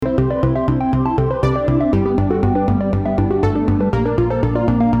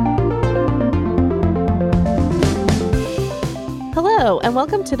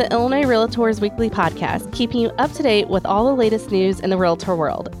Welcome to the Illinois REALTORS Weekly Podcast, keeping you up to date with all the latest news in the realtor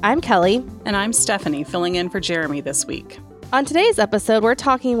world. I'm Kelly. And I'm Stephanie, filling in for Jeremy this week. On today's episode, we're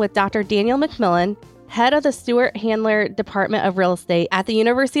talking with Dr. Daniel McMillen, head of the Stuart Handler Department of Real Estate at the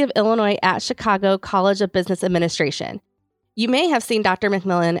University of Illinois at Chicago College of Business Administration. You may have seen Dr.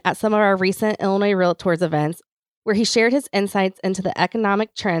 McMillen at some of our recent Illinois REALTORS events, where he shared his insights into the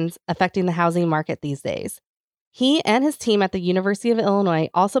economic trends affecting the housing market these days. He and his team at the University of Illinois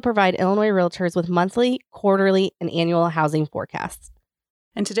also provide Illinois realtors with monthly, quarterly, and annual housing forecasts.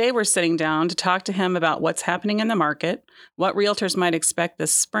 And today we're sitting down to talk to him about what's happening in the market, what realtors might expect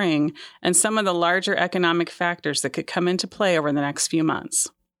this spring, and some of the larger economic factors that could come into play over the next few months.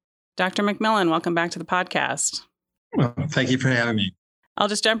 Dr. McMillen, welcome back to the podcast. Well, thank you for having me. I'll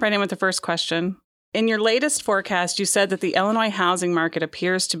just jump right in with the first question. In your latest forecast, you said that the Illinois housing market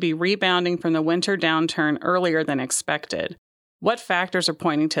appears to be rebounding from the winter downturn earlier than expected. What factors are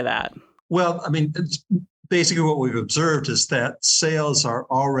pointing to that? Well, it's basically what we've observed is that sales are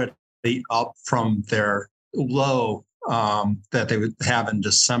already up from their low that they would have in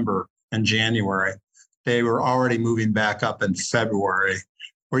December and January. They were already moving back up in February,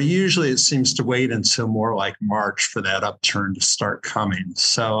 where usually it seems to wait until more like March for that upturn to start coming.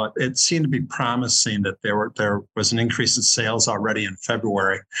 So it seemed to be promising that there was an increase in sales already in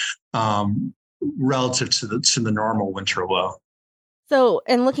February relative to the normal winter low. So,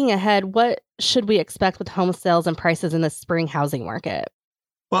 in looking ahead, what should we expect with home sales and prices in the spring housing market?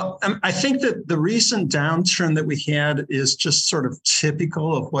 Well, I think that the recent downturn that we had is just sort of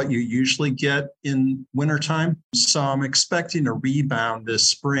typical of what you usually get in wintertime. So I'm expecting a rebound this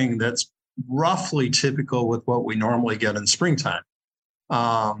spring that's roughly typical with what we normally get in springtime.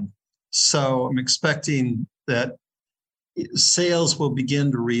 So I'm expecting that sales will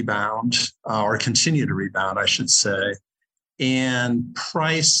begin to rebound or continue to rebound, I should say. And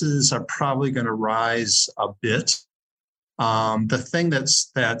prices are probably going to rise a bit. The thing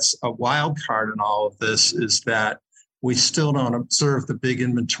that's a wild card in all of this is that we still don't observe the big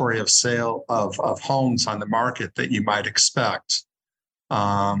inventory of sale of homes on the market that you might expect.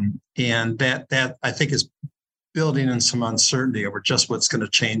 And that I think is building in some uncertainty over just what's going to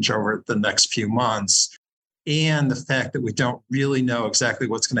change over the next few months. And the fact that we don't really know exactly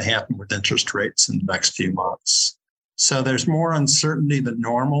what's going to happen with interest rates in the next few months. So there's more uncertainty than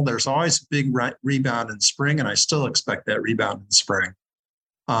normal. There's always a big rebound in spring, and I still expect that rebound in spring.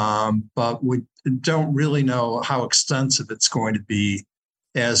 But we don't really know how extensive it's going to be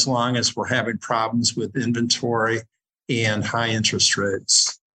as long as we're having problems with inventory and high interest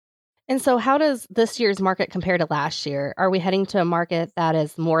rates. And so how does this year's market compare to last year? Are we heading to a market that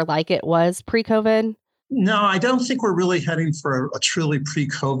is more like it was pre-COVID? No, I don't think we're really heading for a truly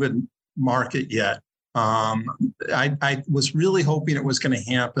pre-COVID market yet. I was really hoping it was going to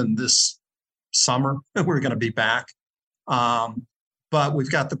happen this summer. We're going to be back. But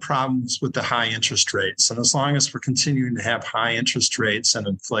we've got the problems with the high interest rates. And as long as we're continuing to have high interest rates and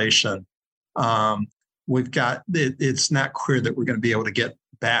inflation, it's not clear that we're going to be able to get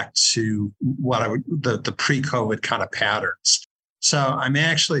back to the pre-COVID kind of patterns. So I'm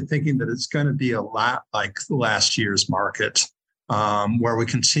actually thinking that it's going to be a lot like last year's market, where we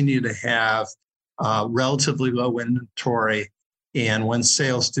continue to have relatively low inventory, and when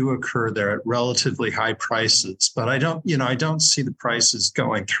sales do occur, they're at relatively high prices. But I don't see the prices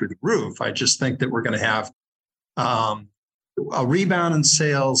going through the roof. I just think that we're going to have a rebound in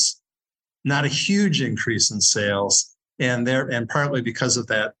sales, not a huge increase in sales, and partly because of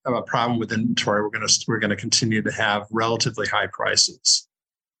that problem with inventory, we're going to continue to have relatively high prices.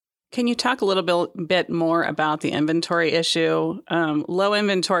 Can you talk a little bit more about the inventory issue? Low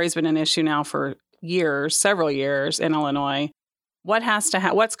inventory has been an issue now for several years in Illinois.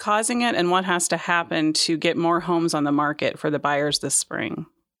 What's causing it, and what has to happen to get more homes on the market for the buyers this spring?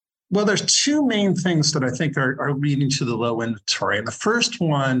 Well, there's two main things that I think are leading to the low inventory. And the first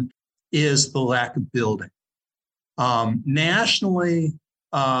one is the lack of building. Nationally,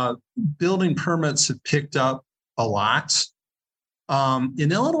 building permits have picked up a lot.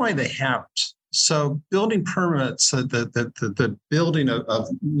 In Illinois, they haven't. So building permits, the building of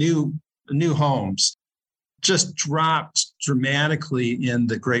new homes just dropped dramatically in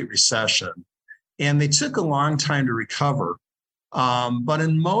the Great Recession. And they took a long time to recover. But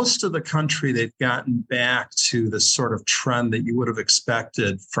in most of the country, they've gotten back to the sort of trend that you would have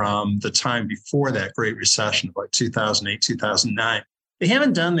expected from the time before that Great Recession of like 2008, 2009. They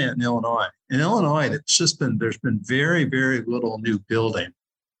haven't done that in Illinois. In Illinois, there's been very, very little new building.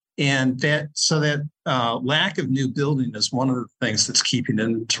 And that lack of new building is one of the things that's keeping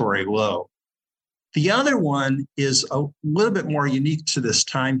inventory low. The other one is a little bit more unique to this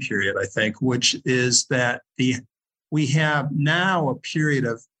time period, I think, which is that we have now a period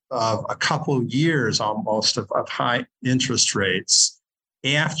of a couple of years almost of high interest rates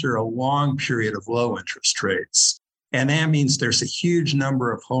after a long period of low interest rates. And that means there's a huge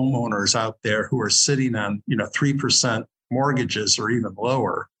number of homeowners out there who are sitting on 3% mortgages or even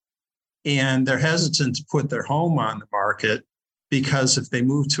lower. And they're hesitant to put their home on the market because if they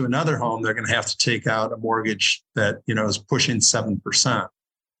move to another home, they're going to have to take out a mortgage that, is pushing 7%.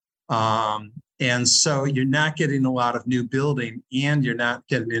 And so you're not getting a lot of new building, and you're not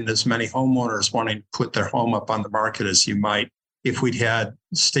getting in as many homeowners wanting to put their home up on the market as you might if we'd had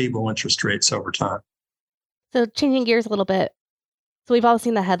stable interest rates over time. So changing gears a little bit. So we've all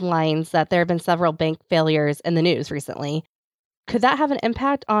seen the headlines that there have been several bank failures in the news recently. Could that have an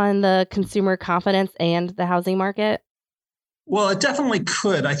impact on the consumer confidence and the housing market? Well, it definitely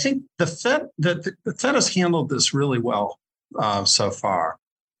could. I think the Fed has handled this really well so far.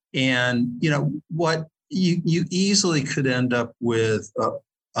 And, what you easily could end up with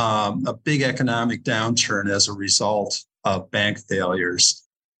a big economic downturn as a result of bank failures.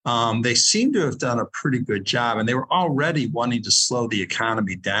 They seem to have done a pretty good job, and they were already wanting to slow the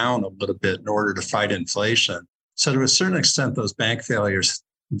economy down a little bit in order to fight inflation. So to a certain extent, those bank failures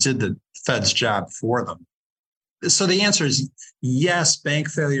did the Fed's job for them. So the answer is yes, bank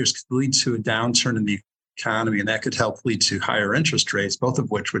failures could lead to a downturn in the economy, and that could help lead to higher interest rates, both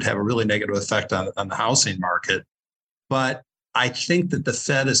of which would have a really negative effect on the housing market. But I think that the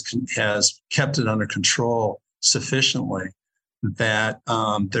Fed has kept it under control sufficiently that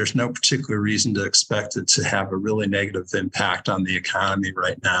there's no particular reason to expect it to have a really negative impact on the economy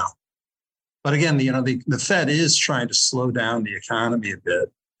right now. But again, the Fed is trying to slow down the economy a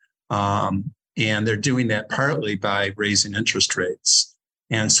bit. And they're doing that partly by raising interest rates.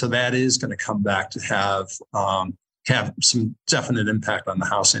 And so that is going to come back to have some definite impact on the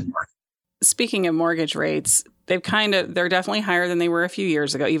housing market. Speaking of mortgage rates, they're definitely higher than they were a few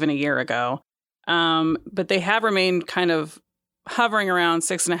years ago, even a year ago. But they have remained kind of hovering around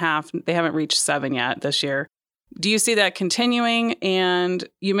 6.5. They haven't reached 7 yet this year. Do you see that continuing? And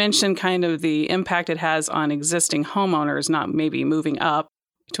you mentioned kind of the impact it has on existing homeowners, not maybe moving up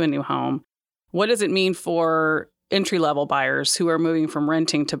to a new home. What does it mean for entry-level buyers who are moving from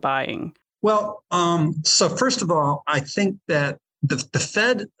renting to buying? Well, so first of all, I think that the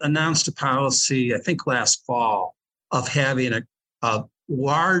Fed announced a policy, I think last fall, of having a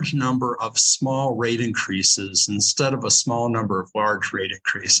large number of small rate increases instead of a small number of large rate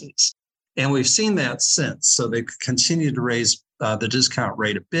increases. And we've seen that since. So they continue to raise the discount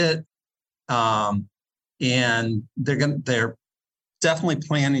rate a bit. And they're definitely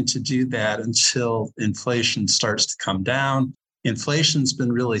planning to do that until inflation starts to come down. Inflation's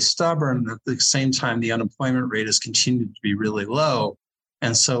been really stubborn. At the same time, the unemployment rate has continued to be really low.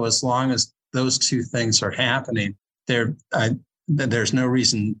 And so as long as those two things are happening, there's no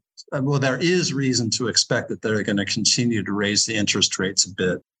reason, there is reason to expect that they're going to continue to raise the interest rates a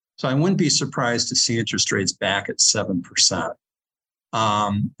bit. So I wouldn't be surprised to see interest rates back at 7%.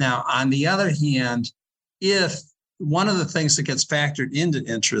 Now, on the other hand, if one of the things that gets factored into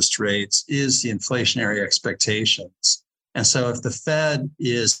interest rates is the inflationary expectations. And so if the Fed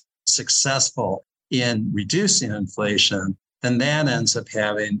is successful in reducing inflation, then that ends up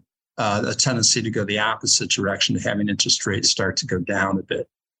having a tendency to go the opposite direction, to having interest rates start to go down a bit.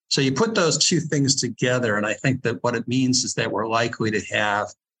 So you put those two things together, and I think that what it means is that we're likely to have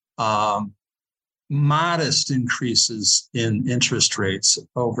modest increases in interest rates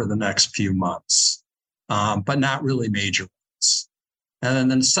over the next few months. But not really major ones.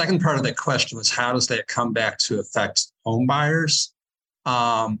 And then the second part of that question was, how does that come back to affect home buyers?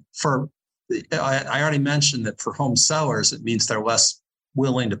 I already mentioned that for home sellers, it means they're less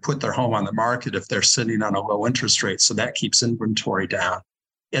willing to put their home on the market if they're sitting on a low interest rate. So that keeps inventory down.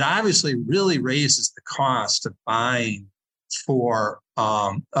 It obviously really raises the cost of buying for,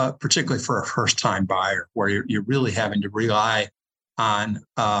 particularly for a first-time buyer, where you're really having to rely on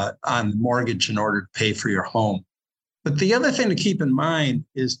the mortgage in order to pay for your home. But the other thing to keep in mind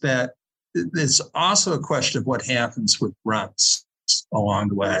is that it's also a question of what happens with rents along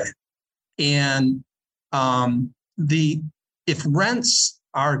the way. And if rents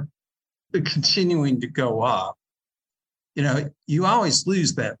are continuing to go up, you always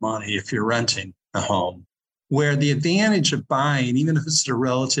lose that money if you're renting a home, where the advantage of buying, even if it's at a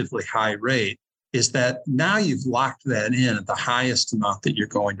relatively high rate, is that now you've locked that in at the highest amount that you're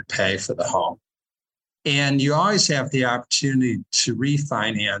going to pay for the home. And you always have the opportunity to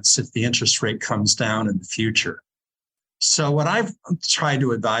refinance if the interest rate comes down in the future. So what I've tried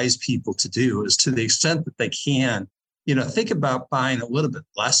to advise people to do is, to the extent that they can, think about buying a little bit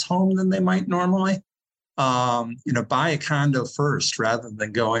less home than they might normally. Buy a condo first rather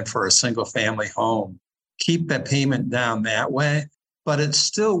than going for a single family home. Keep that payment down that way, but it's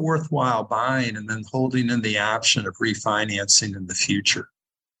still worthwhile buying and then holding in the option of refinancing in the future.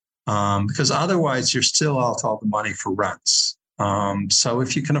 Because otherwise you're still out all the money for rents. So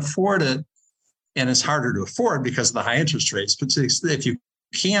if you can afford it, and it's harder to afford because of the high interest rates, but if you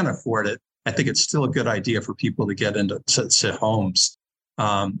can afford it, I think it's still a good idea for people to get into homes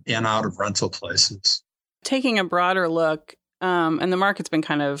and out of rental places. Taking a broader look, and the market's been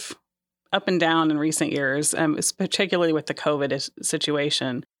kind of up and down in recent years, particularly with the COVID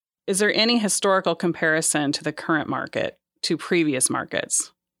situation. Is there any historical comparison to the current market to previous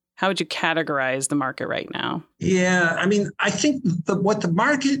markets? How would you categorize the market right now? Yeah, I think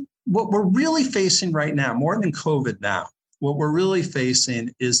what we're really facing right now, more than COVID now, what we're really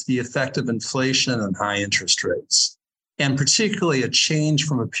facing is the effect of inflation and high interest rates, and particularly a change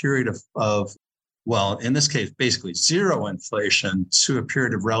from a period of in this case, basically zero inflation to a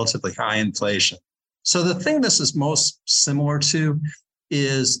period of relatively high inflation. So the thing this is most similar to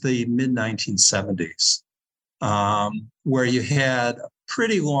is the mid-1970s, where you had a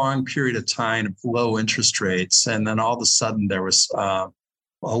pretty long period of time of low interest rates, and then all of a sudden there was a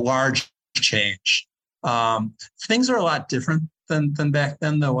large change. Things are a lot different than back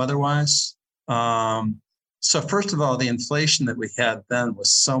then, though, otherwise. So first of all, the inflation that we had then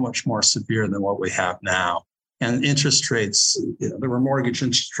was so much more severe than what we have now. And interest rates, there were mortgage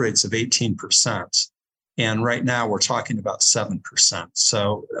interest rates of 18%. And right now we're talking about 7%.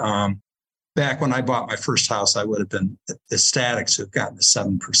 So back when I bought my first house, I would have been ecstatic to have gotten a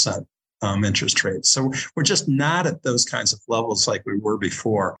 7% interest rate. So we're just not at those kinds of levels like we were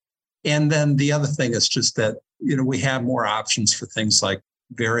before. And then the other thing is just that, we have more options for things like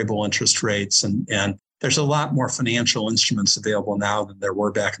variable interest rates, and there's a lot more financial instruments available now than there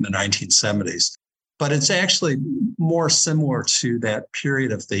were back in the 1970s. But it's actually more similar to that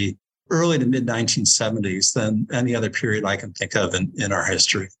period of the early to mid 1970s than any other period I can think of in our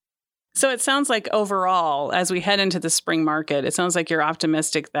history. So it sounds like overall, as we head into the spring market, it sounds like you're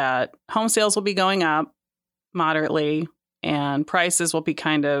optimistic that home sales will be going up moderately and prices will be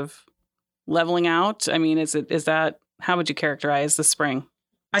kind of leveling out. Is that, how would you characterize the spring?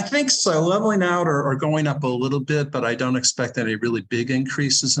 I think so, leveling out or going up a little bit, but I don't expect any really big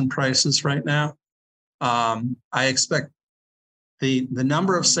increases in prices right now. I expect the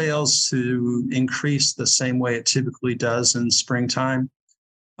number of sales to increase the same way it typically does in springtime.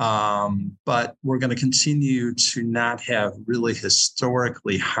 But we're going to continue to not have really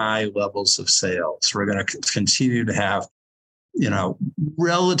historically high levels of sales. We're going to continue to have,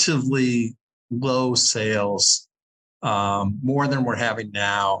 relatively low sales, more than we're having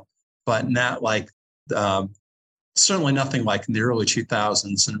now, but not like, certainly nothing like in the early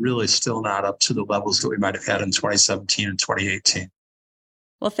 2000s, and really still not up to the levels that we might have had in 2017 and 2018.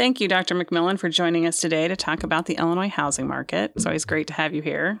 Well, thank you, Dr. McMillen, for joining us today to talk about the Illinois housing market. It's always great to have you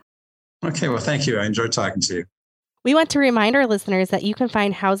here. Okay, well, thank you. I enjoyed talking to you. We want to remind our listeners that you can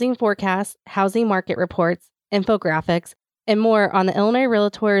find housing forecasts, housing market reports, infographics, and more on the Illinois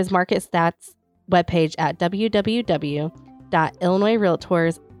REALTORS Market Stats webpage at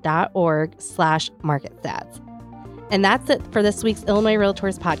www.illinoisrealtors.org/marketstats. And that's it for this week's Illinois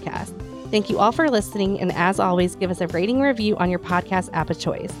REALTORS podcast. Thank you all for listening, and as always, give us a rating review on your podcast app of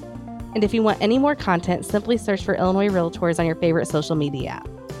choice. And if you want any more content, simply search for Illinois REALTORS on your favorite social media app.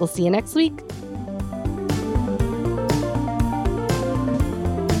 We'll see you next week.